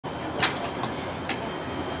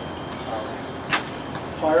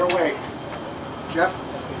Jeff?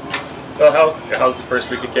 Well, how's the first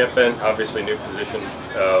week of camp been? Obviously, new position.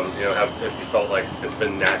 Have you felt like it's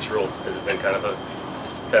been natural? Has it been kind of a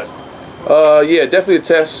test? Yeah, definitely a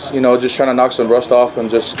test. Just trying to knock some rust off and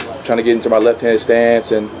just trying to get into my left-handed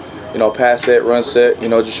stance and, pass set, run set.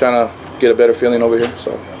 Just trying to get a better feeling over here.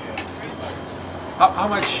 So, how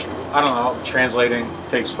much, I don't know, translating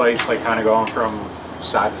takes place, like kind of going from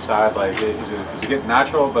side to side? Like, is it getting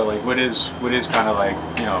natural? But like, what is kind of like,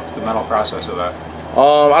 the mental process of that?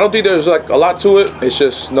 I don't think there's like a lot to it. It's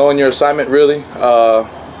just knowing your assignment really.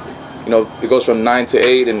 It goes from 9 to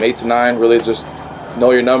 8 and 8 to 9. Really just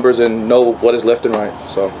know your numbers and know what is left and right.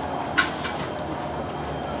 So.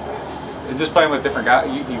 And just playing with different guys,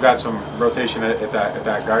 you got some rotation at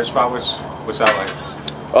that guard spot. What's that like?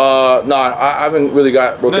 No, I haven't really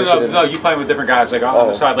got rotation. No, you playing with different guys like on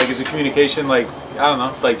the side. Like, is it communication? Like, I don't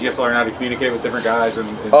know. Like, do you have to learn how to communicate with different guys and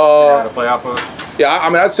figure out how to play off of it? Yeah, I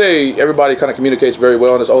mean, I'd say everybody kind of communicates very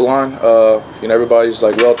well in this O-line. Everybody's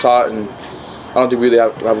like well taught, and I don't think we really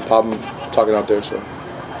have a problem talking out there. So,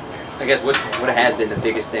 I guess what has been the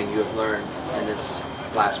biggest thing you have learned in this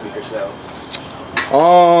last week or so?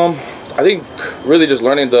 I think really just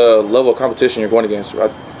learning the level of competition you're going against.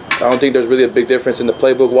 I don't think there's really a big difference in the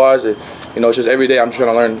playbook wise. It's just every day I'm trying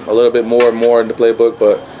to learn a little bit more and more in the playbook,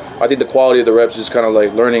 but I think the quality of the reps is kind of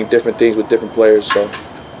like learning different things with different players. So.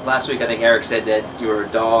 Last week, I think Eric said that you were a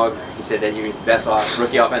dog. He said that you were the best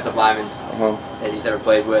rookie offensive lineman that he's ever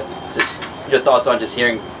played with. Just your thoughts on just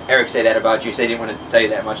hearing Eric say that about you. He said he didn't want to tell you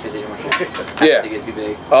that much because he didn't want to get too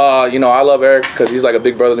big. I love Eric because he's like a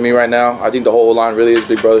big brother to me right now. I think the whole line really is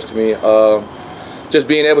big brothers to me. Just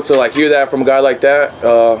being able to like hear that from a guy like that,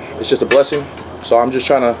 it's just a blessing. So I'm just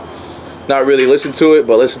trying to not really listen to it,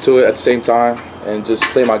 but listen to it at the same time and just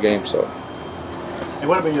play my game. So. And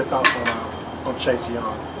what have been your thoughts on Chase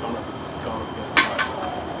Young?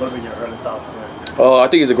 What have been your early thoughts on that? I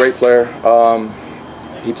think he's a great player.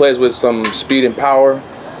 He plays with some speed and power.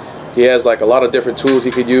 He has like a lot of different tools he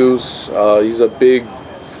could use. He's a big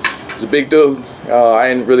dude. I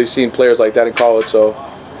ain't really seen players like that in college, so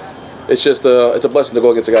it's just it's a blessing to go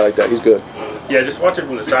against a guy like that. He's good. Yeah, just watching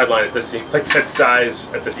from the sideline, it does seem like that size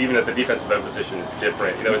even at the defensive end position is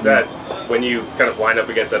different. Is that when you kind of line up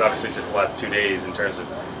against that? Obviously, just the last 2 days in terms of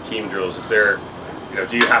team drills. Is there,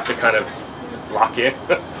 do you have to kind of lock in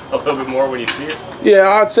a little bit more when you see it? Yeah,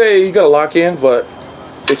 I'd say you got to lock in, but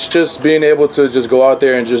it's just being able to just go out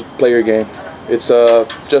there and just play your game. It's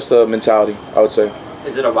just a mentality, I would say.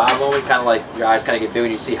 Is it a wow moment, kind of like your eyes kind of get big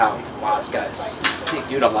when you see how, wow, this guy's a big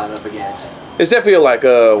dude I'm lining up against? It's definitely like,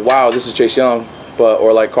 wow, this is Chase Young,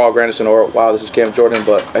 or like Carl Granderson, or wow, this is Cam Jordan.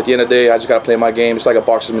 But at the end of the day, I just got to play my game. It's like a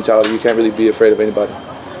boxer's mentality. You can't really be afraid of anybody.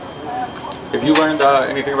 Have you learned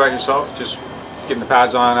anything about yourself? Just getting the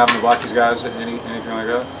pads on, having to block these guys, anything like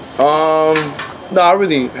that? No, I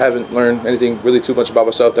really haven't learned anything really too much about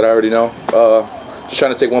myself that I already know. Just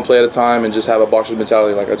trying to take one play at a time and just have a boxer's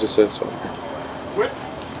mentality, like I just said. So. With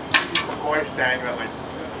McCoy saying that, like,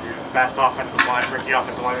 you're the best offensive line, rookie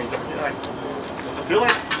offensive line he's ever seen, like, does it feel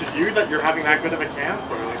like to you that you're having that good of a camp,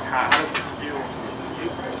 or like how does this feel to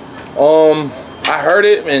you? I heard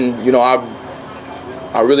it, and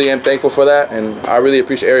I really am thankful for that, and I really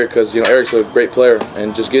appreciate Eric because Eric's a great player,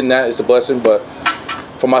 and just getting that is a blessing. But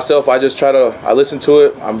for myself, I listen to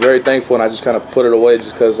it. I'm very thankful, and I just kind of put it away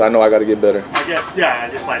just because I know I got to get better. I guess, yeah,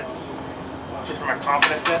 just from a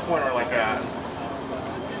confidence standpoint, or like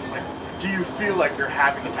do you feel like you're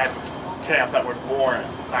having the type of camp that would warrant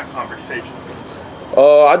that conversation?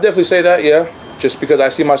 I'd definitely say that, yeah. Just because I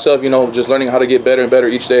see myself, just learning how to get better and better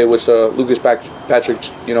each day, which Lucas Patrick,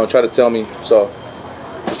 tried to tell me. So.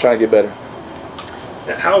 Just trying to get better.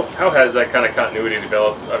 How has that kind of continuity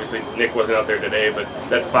developed? Obviously, Nick wasn't out there today, but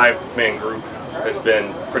that 5-man group has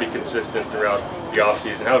been pretty consistent throughout the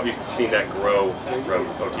offseason. How have you seen that grow from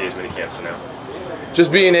OTA's minicamp to now?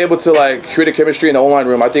 Just being able to like create a chemistry in the O-line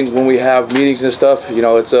room. I think when we have meetings and stuff,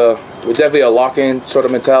 we're definitely a lock-in sort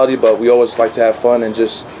of mentality, but we always like to have fun and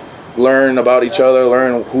just learn about each other,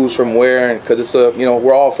 learn who's from where, because it's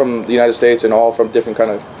we're all from the United States and all from different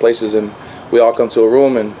kind of places, and we all come to a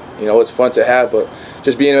room, and it's fun to have, but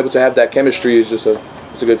just being able to have that chemistry is just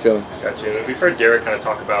it's a good feeling. Gotcha. And we've heard Derek kind of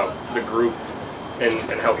talk about the group and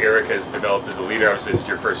how Eric has developed as a leader. Obviously, this is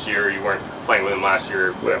your first year. You weren't playing with him last year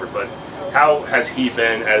or whatever, but how has he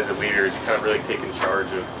been as a leader? Has he kind of really taken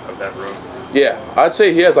charge of that room? Yeah, I'd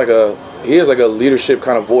say he has like a leadership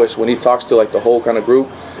kind of voice when he talks to like the whole kind of group,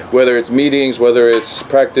 whether it's meetings, whether it's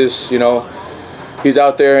practice. He's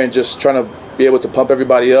out there and just trying to be able to pump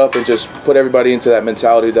everybody up and just put everybody into that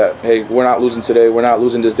mentality that, hey, we're not losing today, we're not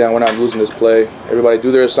losing this down, we're not losing this play. Everybody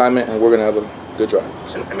do their assignment, and we're going to have a good good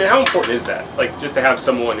drive. And, I mean, how important is that? Like, just to have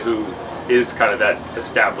someone who is kind of that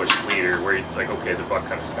established leader, where it's like, okay, the buck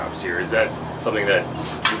kind of stops here. Is that something that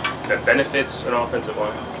benefits an offensive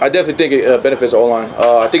line? I definitely think it benefits the O-line.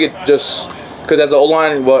 I think it just because as an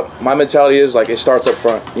O-line, what my mentality is like, it starts up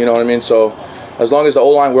front. You know what I mean? So as long as the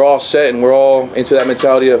O-line, we're all set and we're all into that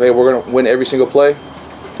mentality of, hey, we're gonna win every single play,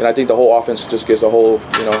 and I think the whole offense just gets the whole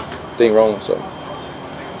thing rolling. So.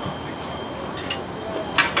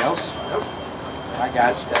 Anything else? Nope. All right,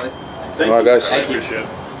 guys. All right, guys. Thank you. Appreciate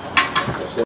it.